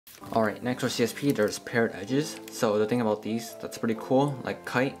Alright, next for CSP, there's paired edges. So the thing about these that's pretty cool, like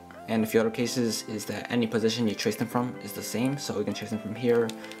kite, and a few other cases, is that any position you trace them from is the same. So you can trace them from here,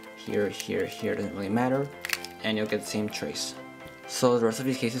 here, here, here, doesn't really matter, and you'll get the same trace. So the rest of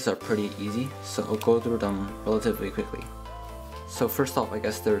these cases are pretty easy, so I'll go through them relatively quickly. So first off, I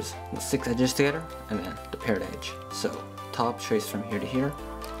guess there's the 6 edges together, and then the paired edge. So top trace from here to here,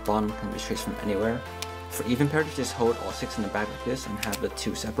 bottom can be traced from anywhere. For even paired, you just hold all 6 in the back like this and have the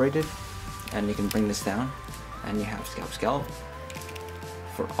 2 separated, and you can bring this down, and you have scallop scallop.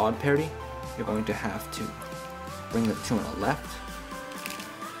 For odd parity, you're going to have to bring the 2 on the left,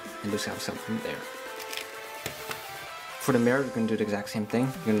 and do scallop scallop from there. For the mirror, you're going to do the exact same thing.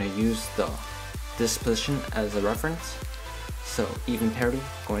 You're going to use this position as a reference. So even parity,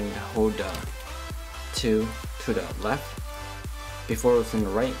 going to hold the 2 to the left. Before it was in the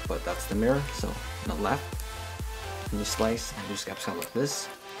right, but that's the mirror, so on the left. And you slice and do scallop scallop like this.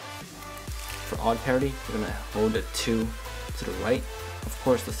 For odd parity, you're going to hold the 2 to the right. Of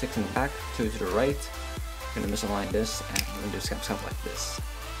course, the 6 in the back, 2 to the right. You're going to misalign this, and you're going to do scallop scallop like this.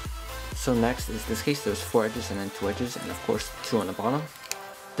 So next is this case. There's 4 edges and then 2 edges, and of course 2 on the bottom.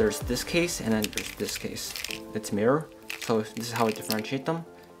 There's this case and then there's this case. It's mirror. So this is how I differentiate them.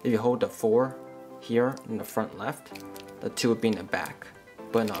 If you hold the 4 here in the front left, the 2 would be in the back.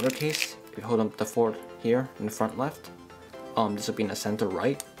 But in the other case, if you hold up the 4 here in the front left, this would be in the center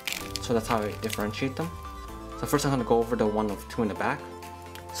right. So that's how I differentiate them. So first I'm going to go over the one of 2 in the back.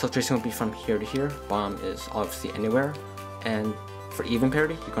 So tracing will be from here to here. Bottom is obviously anywhere. And for even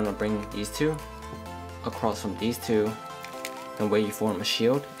parity, you're going to bring these 2 across from these 2, and way you form a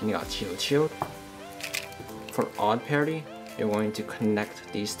shield, and you got shield, shield. For odd parity, you're going to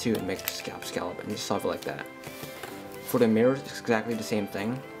connect these 2 and make scallop, scallop, and just solve it like that. For the mirrors, it's exactly the same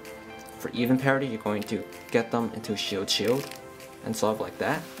thing. For even parity, you're going to get them into shield, shield, and solve like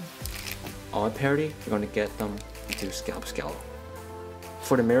that. Odd parity, you're going to get them into scallop, scallop.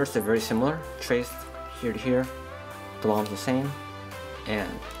 For the mirrors, they're very similar. Traced here to here, the bottom's the same.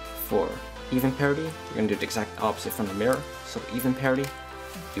 And for even parity, you're going to do the exact opposite from the mirror. So even parity,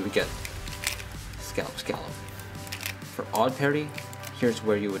 you would get scallop, scallop. For odd parity, here's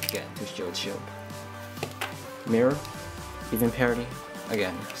where you would get to shield, shield. Mirror, even parity,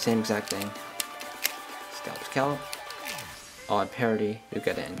 again, same exact thing. Scallop, scallop. Odd parity, you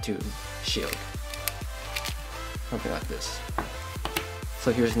get it into shield. Something like this.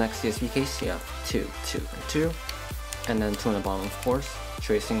 So here's the next CSP case. You have 2, 2, and 2. And then 2 on the bottom, of course.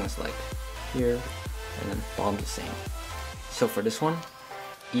 Tracing is like here, and then bottom the same. So for this one,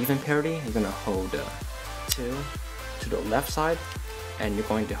 even parity, you're going to hold 2 to the left side, and you're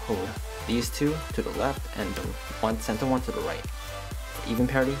going to hold these 2 to the left, and the center one to the right. For even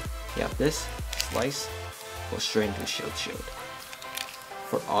parity, you have this, slice, go straight into shield, shield.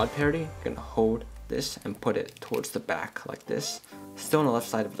 For odd parity, you're going to hold this and put it towards the back like this. Still on the left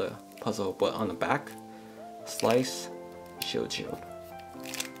side of the puzzle, but on the back. Slice, shield, shield.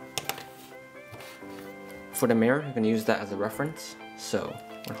 For the mirror, you can use that as a reference. So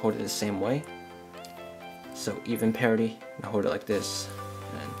I'm going to hold it the same way. So even parity, and hold it like this,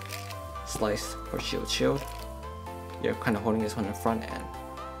 and slice or shield, shield. You're kind of holding this one in front and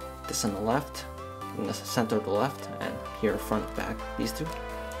this on the left, in the center of the left, and here front, back, these 2.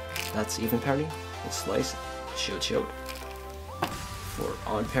 That's even parity. It's slice, shield, shield. For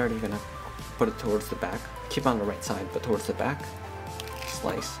odd parity, you're gonna put it towards the back. Keep on the right side, but towards the back.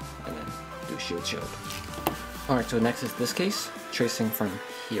 Slice, and then do shield, shield. Alright, so next is this case. Tracing from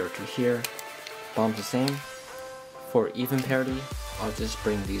here to here. Bottom's the same. For even parity, I'll just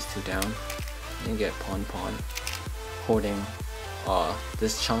bring these 2 down and get pawn, pawn. Holding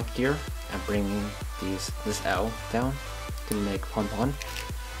this chunk here and bringing this L down to make pawn, pawn.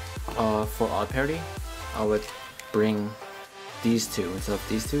 For odd parity, I would bring these 2 instead of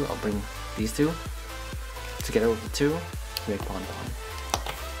these 2. I'll bring these 2 together with the 2 to make pawn, pawn.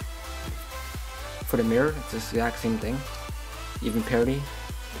 For the mirror, it's the exact same thing. Even parity,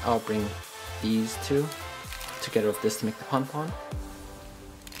 I'll bring these 2 together with this to make the pawn, pawn.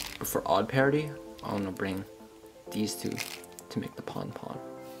 But for odd parity, I'm gonna bring these 2 to make the pawn, pawn.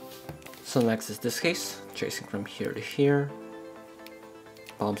 So next is this case, tracing from here to here.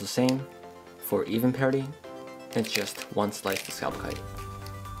 Bottom's the same. For even parity, it's just 1 slice to scallop kite.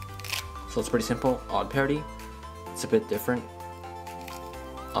 So it's pretty simple. Odd parity, it's a bit different.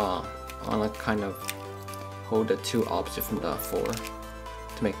 I like kind of hold the 2 opposite from the 4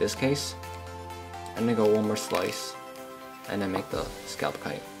 to make this case, and then go 1 more slice, and then make the scallop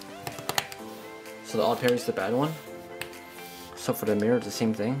kite. So the odd parity is the bad one. So for the mirror, it's the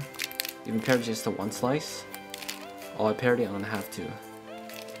same thing. Even parity is just the 1 slice. Odd parity, I'm gonna have to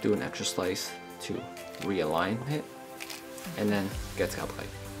do an extra slice to realign it, and then get scalp kite.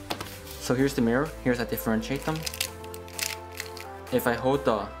 So here's the mirror. Here's how I differentiate them. If I hold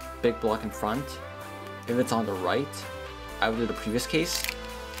the big block in front, if it's on the right, I would do the previous case.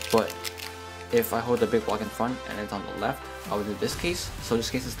 But if I hold the big block in front and it's on the left, I would do this case. So this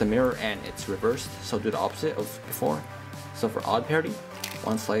case is the mirror and it's reversed, so do the opposite of before. So for odd parity,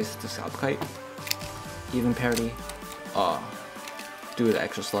 one slice to scalp kite. Even parity, do the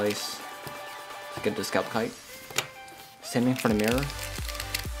extra slice to get the scalp kite. Same thing for the mirror.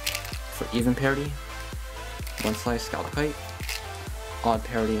 For even parity, one slice scalp kite. Odd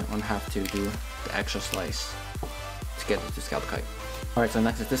parity, I'm gonna have to do the extra slice to get it to scalp kite. Alright, so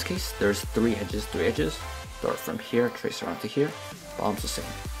next is this case. There's three edges. Start from here, trace around to here. Bottom's the same.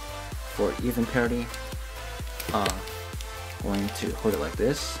 For even parity, going to hold it like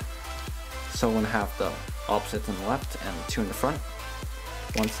this. So I'm gonna have the opposites on the left and two in the front.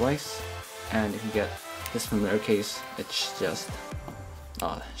 One slice, and if you get this from the other case, it's just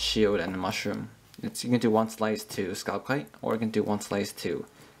shield and a mushroom. You can do one slice to scalp kite, or you can do one slice to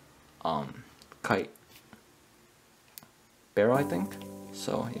kite barrel, I think.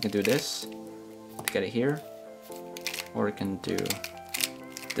 So you can do this to get it here, or you can do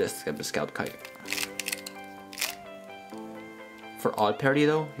this to get the scalp kite. For odd parity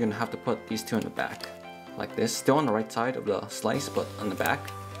though, you're gonna have to put these two in the back, like this, still on the right side of the slice, but on the back,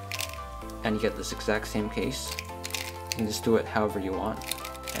 and you get this exact same case. You can just do it however you want,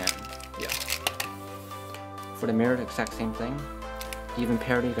 and yeah. For the mirror, the exact same thing. Even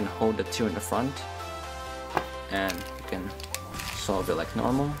parity, you're gonna hold the two in the front, and you can solve it like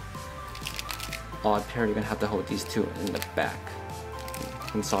normal. Odd parity, you're gonna have to hold these two in the back.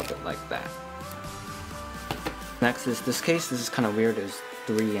 You can solve it like that. Next is this case. This is kind of weird. There's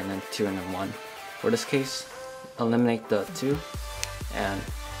 3 and then 2 and then 1. For this case, eliminate the 2 and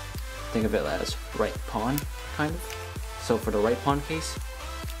think of it as right pawn, kind of. So for the right pawn case,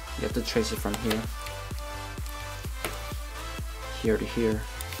 you have to trace it from here to here.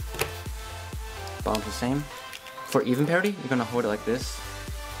 Bottom's the same. For even parity, you're gonna hold it like this.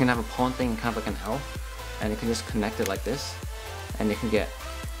 You can have a pawn thing kind of like an L, and you can just connect it like this, and you can get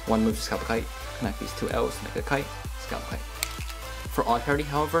one move to scalp kite. Connect these two L's, make a kite, scalp kite. For odd parity,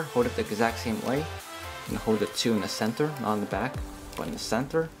 however, hold it the exact same way. And hold the 2 in the center, not in the back, but in the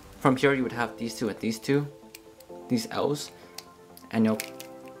center. From here, you would have these two and these two, these L's, and you'll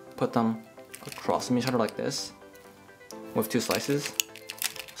put them across from each other like this, with 2 slices.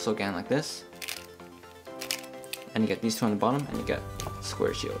 So again, like this. And you get these two on the bottom, and you get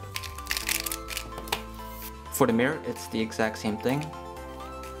square shield. For the mirror, it's the exact same thing.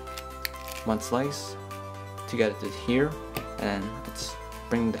 One slice to get it to here, and it's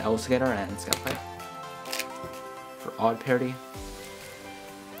bring the L's together and scalp kite. For odd parity,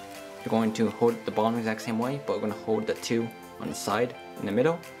 you're going to hold the bottom the exact same way, but we're going to hold the 2 on the side in the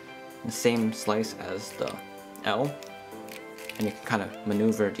middle, the same slice as the L, and you can kind of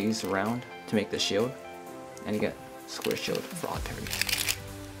maneuver these around to make the shield, and you get square shield for odd parity.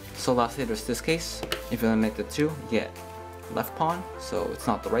 So lastly, there's this case. If you eliminate the 2, you get left pawn, so it's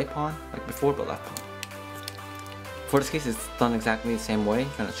not the right pawn like before, but left pawn. For this case, it's done exactly the same way.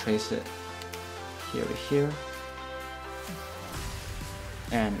 You're gonna trace it here to here,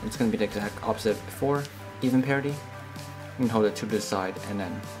 and it's gonna be the exact opposite of before. Even parity, you can hold it 2 to the side and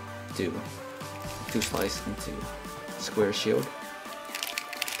then do 2 slice into square shield.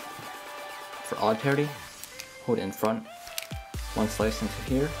 For odd parity, hold it in front, 1 slice into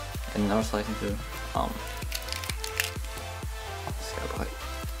here, and another slice into scalp kite.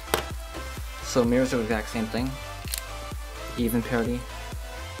 So mirrors are the exact same thing. Even parity,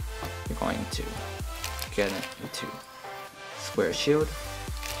 you're going to get it into square shield.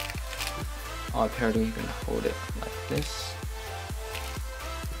 Odd parity, you're going to hold it like this,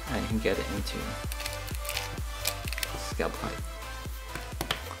 and you can get it into scalp kite.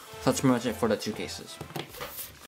 So that's pretty much it for the 2 cases.